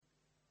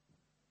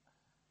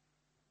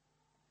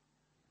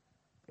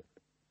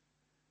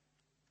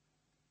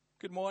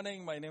Good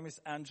morning. My name is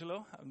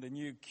Angelo. I'm the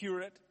new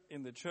curate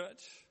in the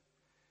church.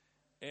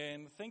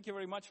 And thank you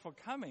very much for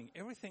coming.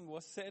 Everything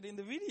was said in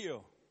the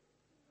video.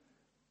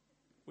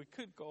 We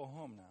could go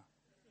home now.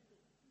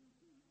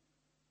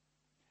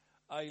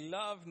 I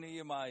love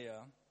Nehemiah,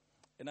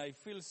 and I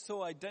feel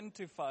so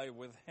identified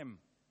with him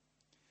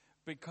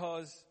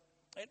because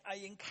I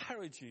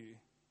encourage you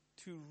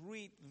to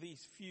read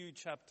these few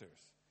chapters.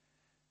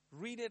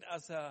 Read it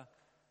as a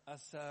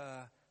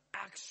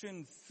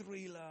action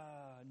thriller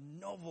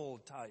novel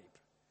type.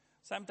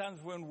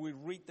 Sometimes when we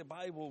read the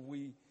Bible,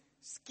 we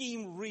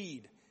skim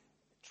read.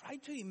 Try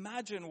to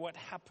imagine what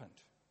happened.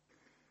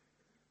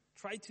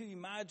 Try to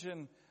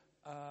imagine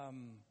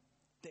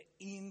the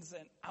ins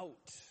and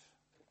outs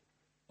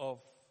of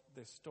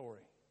the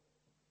story.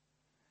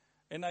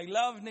 And I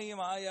love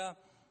Nehemiah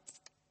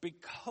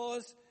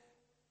because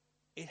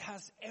it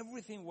has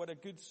everything what a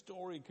good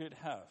story could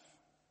have.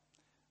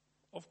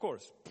 Of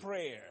course,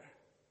 prayer,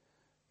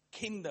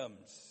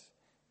 kingdoms,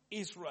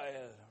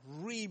 Israel,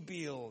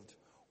 rebuild,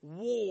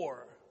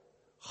 war,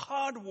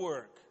 hard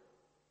work,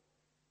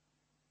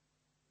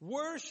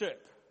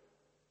 worship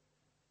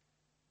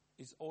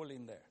is all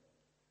in there.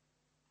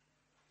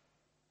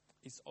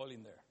 It's all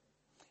in there.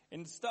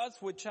 And it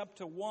starts with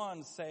chapter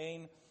 1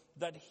 saying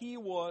that he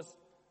was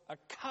a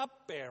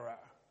cupbearer.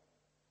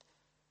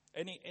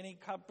 Any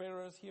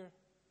cupbearers here?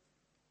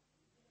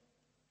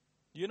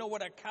 You know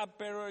what a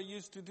cupbearer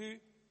used to do?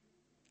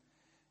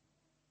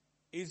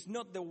 Is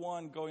not the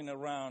one going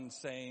around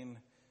saying,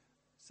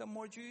 some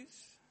more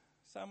juice,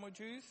 some more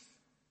juice.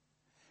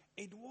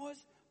 It was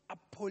a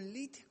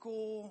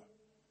political,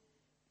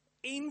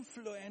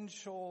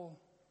 influential,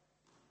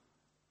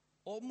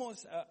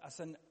 almost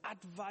as an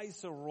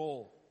advisor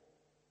role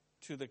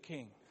to the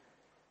king.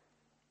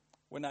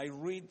 When I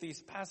read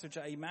this passage,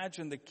 I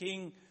imagine the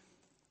king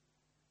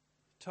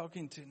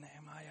talking to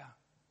Nehemiah.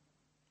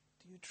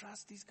 Do you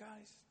trust these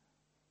guys?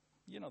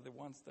 You know, the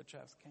ones that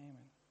just came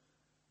in.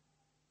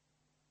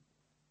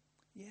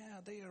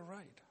 Yeah, they are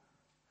right.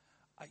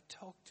 I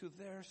talked to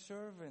their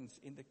servants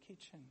in the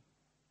kitchen.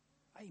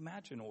 I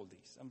imagine all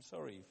these. I'm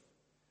sorry if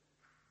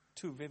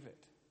too vivid.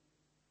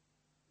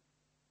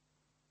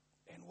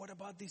 And what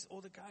about these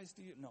other guys?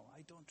 Do you know?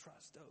 I don't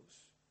trust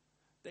those.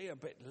 They are a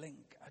bit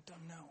link. I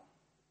don't know.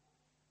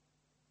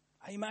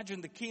 I imagine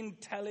the king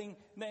telling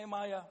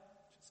Nehemiah,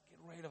 just get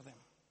rid of them.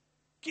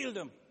 Kill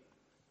them.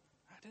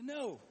 I don't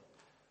know.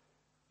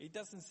 It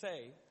doesn't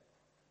say.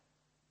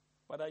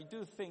 But I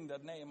do think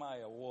that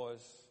Nehemiah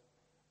was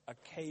a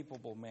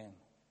capable man.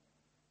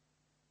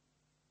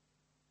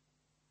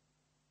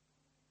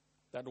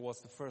 That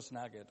was the first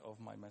nugget of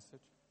my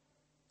message.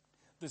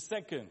 The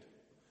second,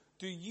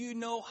 do you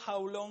know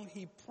how long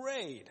he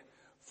prayed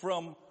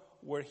from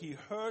where he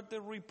heard the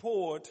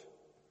report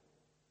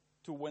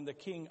to when the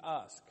king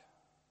asked?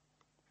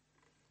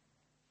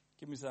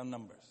 Give me some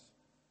numbers.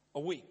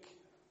 A week.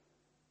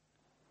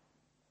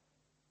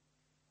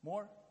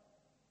 More?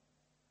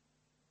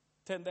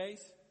 10 days?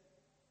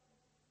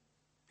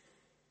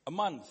 A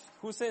month.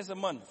 Who says a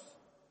month?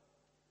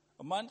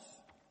 A month?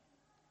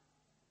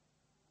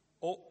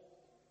 Oh,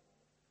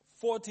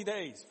 40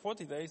 days.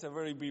 40 days, a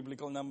very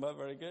biblical number.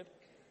 Very good.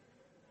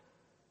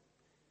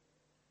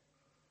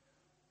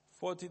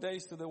 40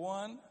 days to the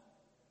one.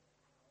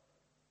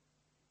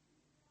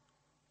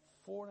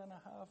 4.5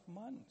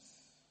 months.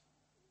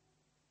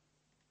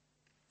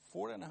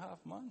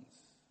 4.5 months.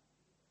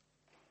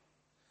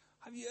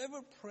 Have you ever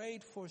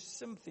prayed for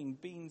something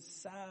being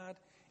sad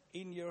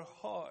in your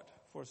heart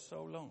for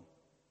so long?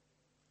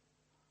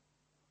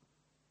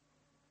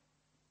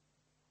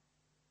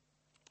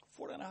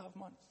 Four and a half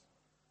months.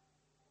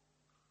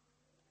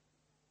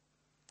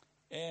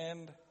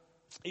 And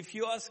if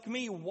you ask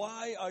me,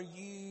 why are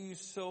you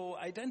so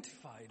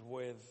identified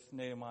with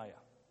Nehemiah?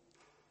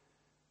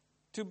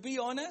 To be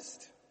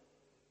honest,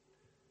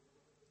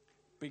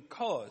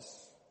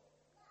 because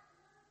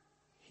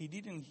he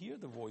didn't hear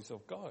the voice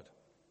of God.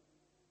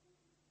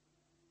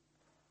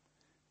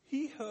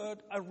 He heard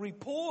a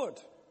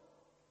report.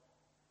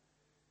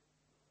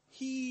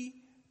 He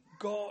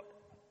got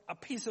a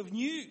piece of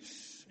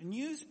news, a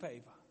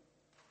newspaper.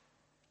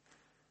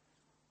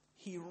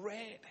 He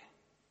read.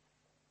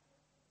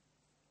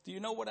 Do you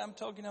know what I'm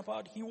talking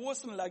about? He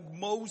wasn't like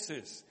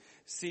Moses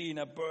seeing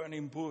a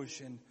burning bush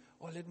and,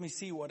 let me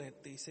see what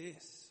this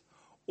is.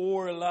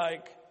 Or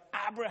like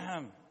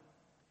Abraham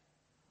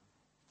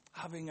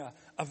having a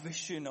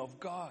vision of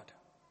God.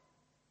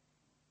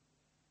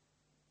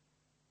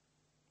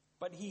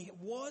 But he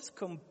was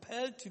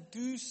compelled to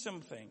do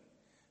something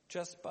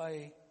just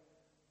by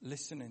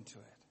listening to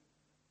it.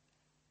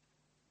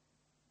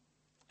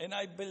 And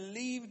I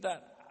believe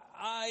that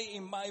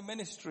in my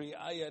ministry,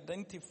 I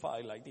identify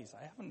like this.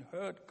 I haven't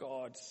heard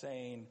God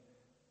saying,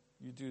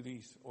 you do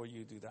this or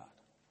you do that.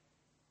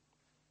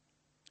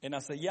 And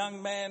as a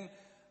young man,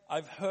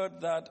 I've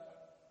heard that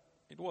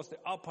it was the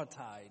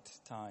apartheid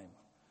time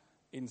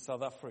in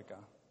South Africa.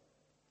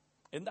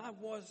 And that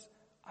was,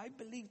 I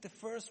believe, the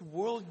first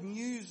world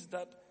news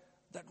that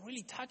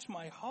really touched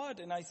my heart.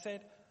 And I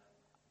said,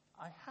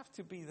 I have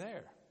to be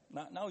there.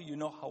 Now you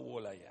know how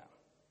old I am.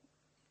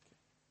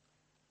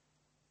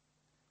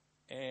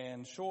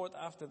 And short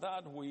after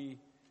that, we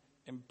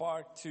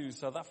embarked to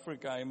South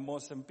Africa and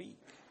Mozambique,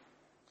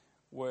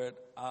 where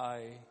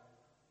I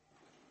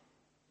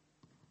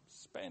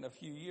spent a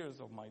few years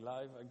of my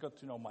life. I got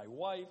to know my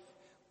wife,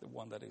 the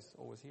one that is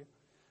always here.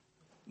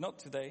 Not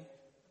today.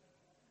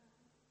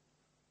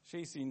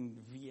 She's in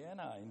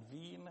Vienna, in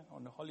Wien,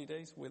 on the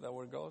holidays with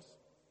our girls.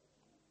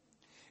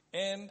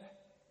 And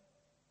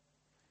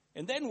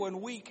then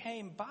when we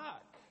came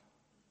back,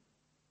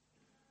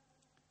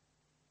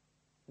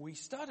 we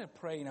started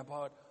praying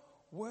about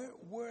where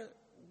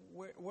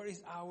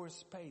is our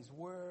space?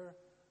 Where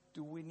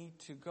do we need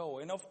to go?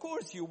 And of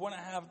course, you want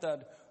to have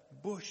that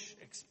bush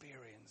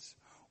experience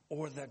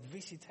or that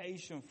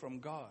visitation from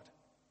God.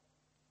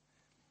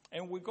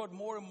 And we got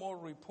more and more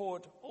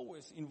report,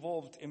 always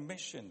involved in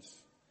missions,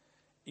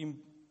 in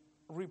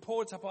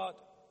reports about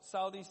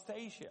Southeast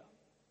Asia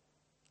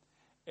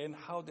and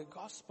how the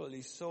gospel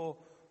is so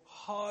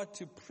hard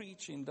to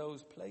preach in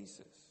those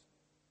places.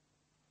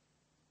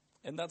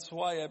 And that's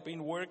why I've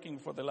been working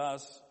for the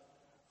last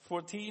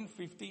 14,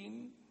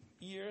 15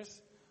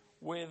 years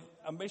with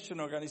a mission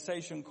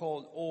organization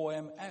called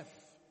OMF.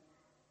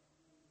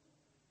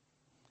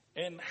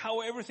 And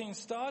how everything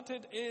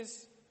started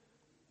is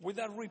with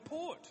that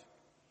report.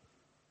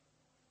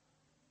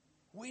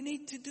 We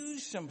need to do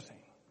something.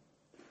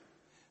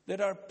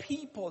 There are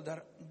people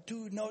that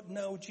do not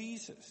know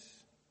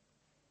Jesus.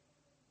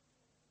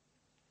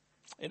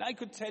 And I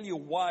could tell you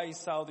why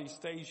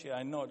Southeast Asia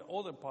and not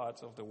other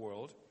parts of the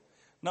world.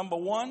 Number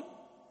one,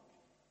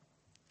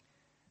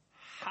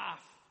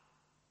 half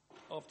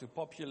of the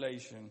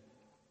population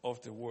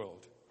of the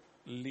world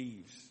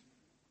lives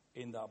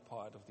in that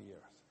part of the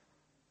earth.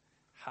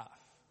 Half.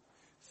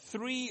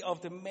 3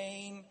 of the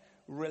main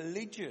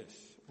religions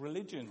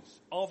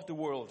of the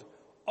world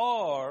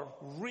are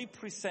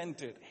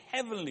represented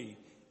heavily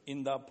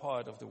in that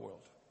part of the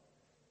world.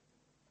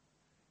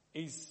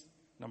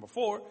 Number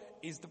 4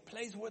 is the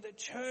place where the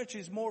church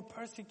is more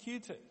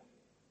persecuted.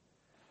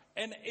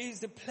 And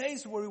is the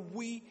place where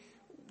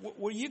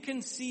you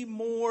can see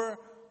more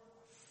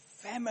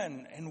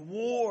famine and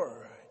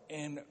war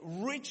and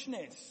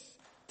richness,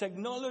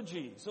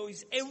 technology. So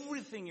it's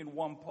everything in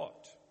one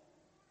pot.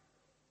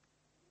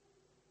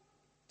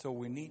 So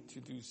we need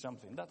to do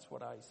something. That's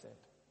what I said.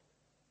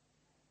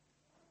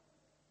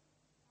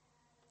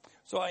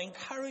 So I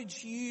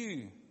encourage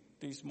you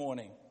this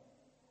morning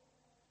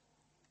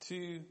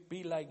to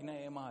be like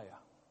Nehemiah.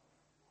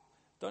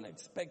 Don't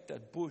expect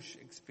that bush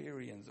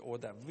experience or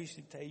that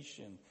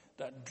visitation,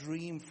 that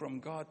dream from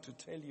God to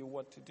tell you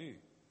what to do.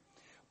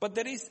 But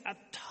there is a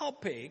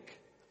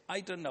topic, I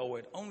don't know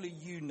it, only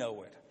you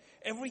know it.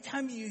 Every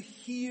time you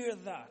hear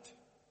that,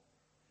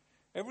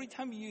 every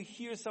time you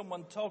hear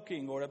someone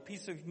talking or a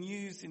piece of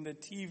news in the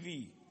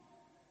TV,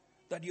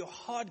 that your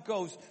heart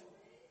goes,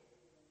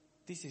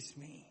 this is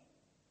me.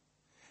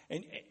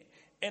 And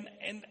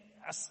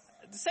as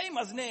the same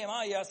as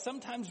Nehemiah,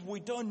 sometimes we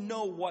don't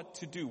know what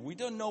to do. We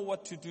don't know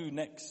what to do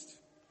next.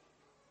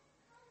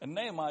 And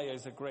Nehemiah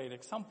is a great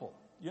example.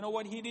 You know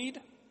what he did?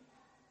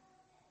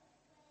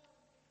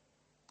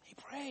 He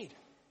prayed.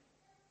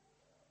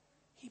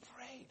 He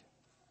prayed.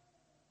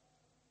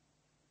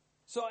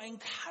 So I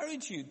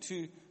encourage you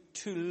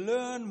to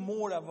learn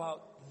more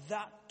about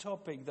that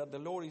topic that the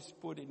Lord is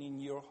putting in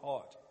your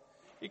heart.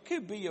 It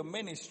could be your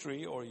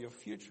ministry or your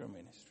future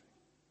ministry.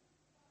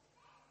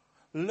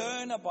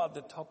 Learn about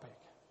the topic.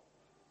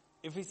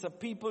 If it's a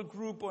people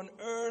group on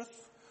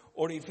earth,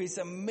 or if it's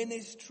a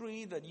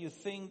ministry that you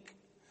think,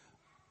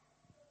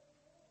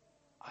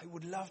 I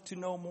would love to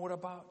know more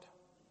about.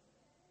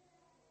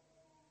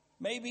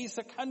 Maybe it's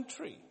a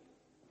country,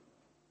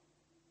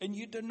 and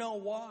you don't know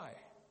why.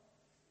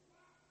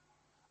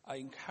 I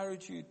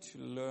encourage you to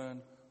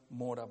learn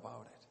more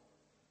about it.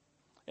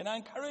 And I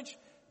encourage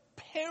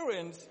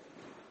parents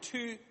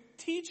to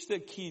teach their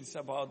kids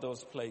about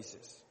those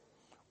places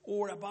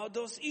or about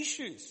those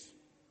issues.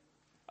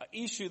 An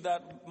issue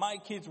that my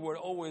kids were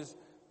always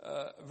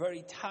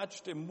very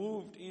touched and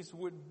moved is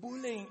with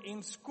bullying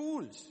in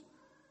schools.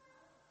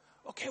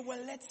 Okay, well,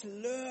 let's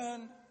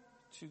learn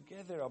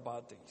together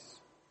about this.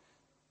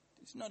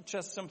 It's not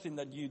just something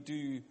that you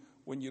do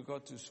when you go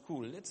to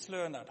school. Let's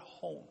learn at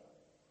home.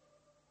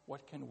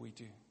 What can we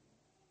do?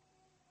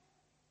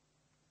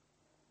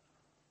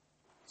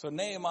 So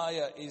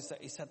Nehemiah is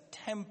a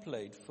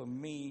template for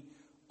me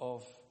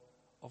of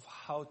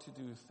how to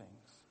do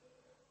things.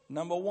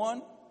 Number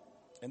 1,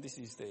 and this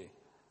is the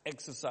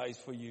exercise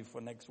for you for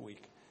next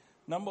week.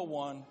 Number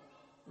 1,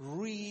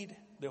 read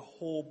the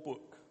whole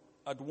book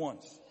at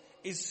once.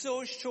 It's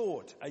so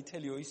short, I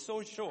tell you, it's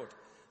so short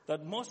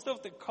that most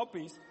of the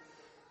copies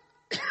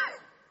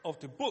of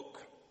the book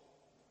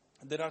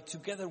that are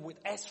together with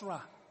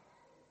Ezra,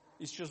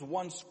 it's just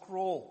one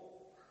scroll.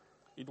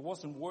 It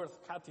wasn't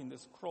worth cutting the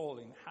scroll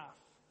in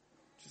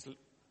half.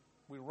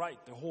 We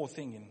write the whole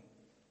thing in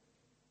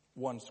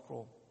one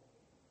scroll.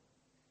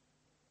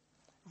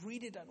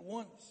 Read it at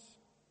once.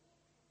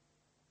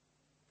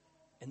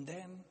 And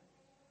then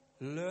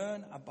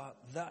Learn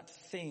about that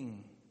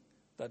thing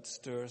that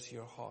stirs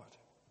your heart.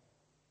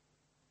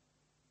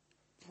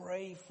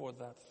 Pray for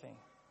that thing.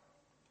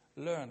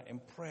 Learn and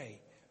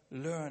pray.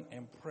 Learn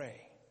and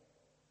pray.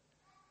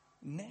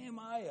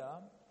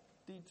 Nehemiah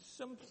did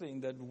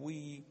something that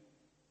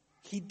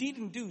he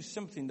didn't do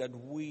something that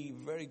we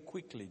very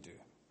quickly do.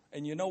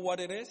 And you know what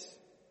it is?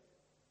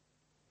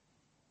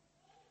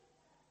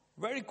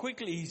 Very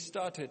quickly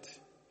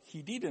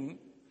he didn't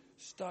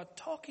start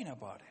talking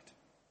about it.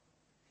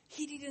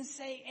 He didn't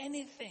say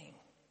anything.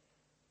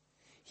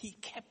 He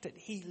kept it.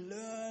 He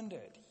learned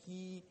it.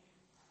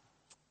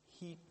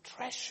 He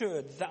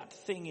treasured that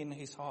thing in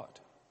his heart.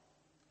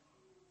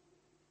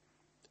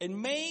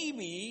 And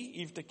maybe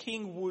if the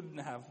king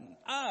wouldn't have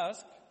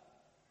asked,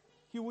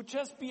 he would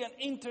just be an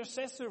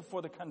intercessor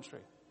for the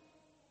country.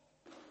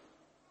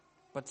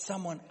 But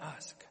someone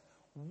asked.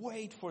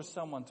 Wait for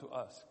someone to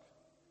ask.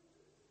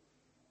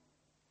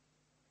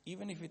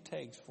 Even if it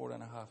takes 4.5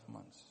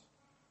 months.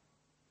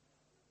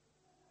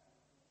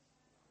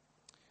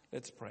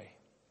 Let's pray.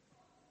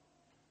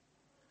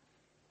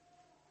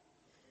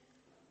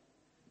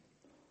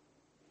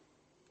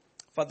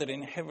 Father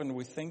in heaven,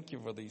 we thank you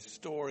for the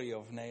story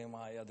of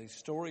Nehemiah, the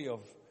story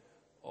of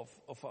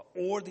an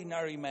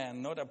ordinary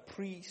man, not a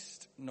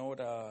priest, not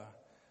a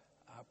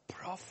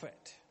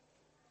prophet,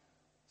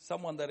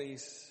 someone that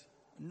is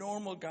a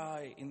normal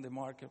guy in the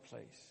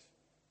marketplace,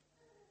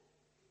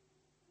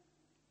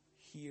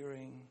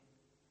 hearing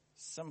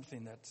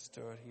something that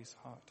stirred his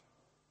heart.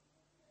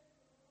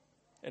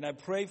 And I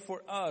pray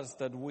for us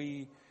that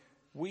we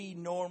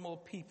normal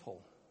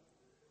people,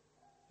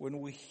 when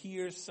we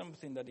hear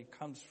something that it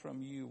comes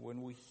from you,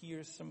 when we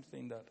hear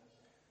something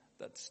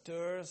that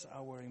stirs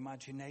our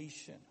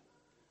imagination,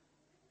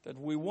 that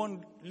we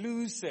won't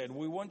lose it,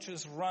 we won't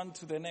just run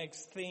to the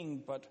next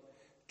thing, but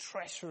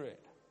treasure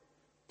it,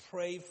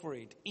 pray for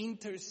it,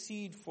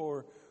 intercede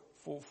for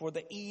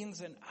the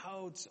ins and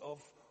outs of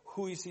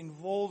who is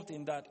involved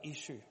in that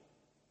issue.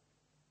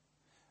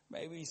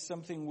 Maybe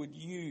something with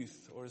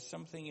youth, or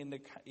something in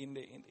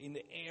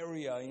the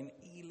area in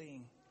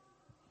Ealing,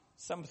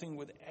 something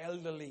with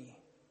elderly,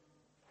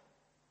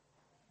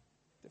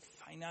 the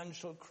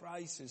financial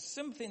crisis,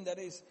 something that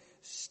is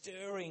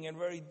stirring and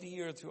very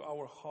dear to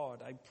our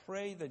heart. I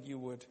pray that you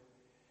would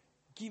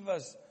give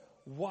us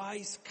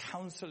wise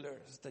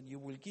counselors, that you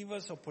will give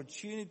us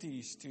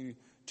opportunities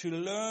to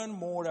learn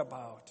more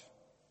about.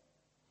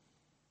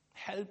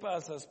 Help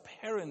us as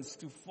parents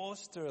to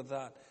foster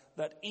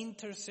that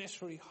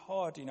intercessory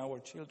heart in our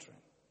children,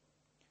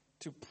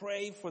 to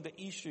pray for the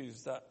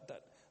issues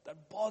that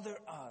bother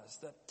us,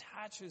 that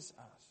touches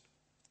us.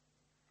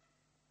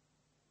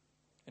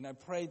 And I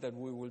pray that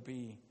we will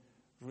be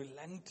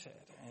relented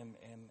and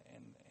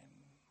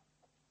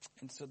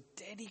so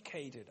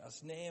dedicated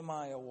as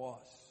Nehemiah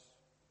was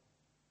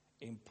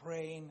in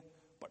praying,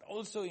 but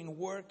also in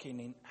working,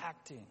 in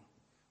acting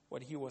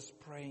what he was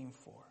praying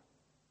for.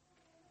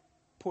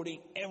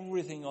 Putting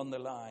everything on the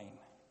line,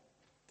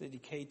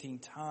 dedicating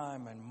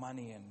time and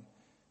money and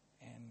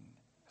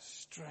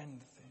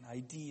strength and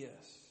ideas.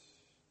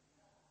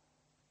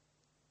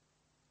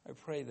 I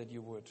pray that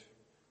you would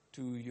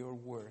do your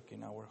work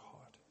in our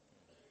heart.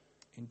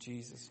 In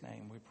Jesus'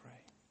 name we pray.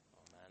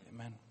 Amen.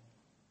 Amen.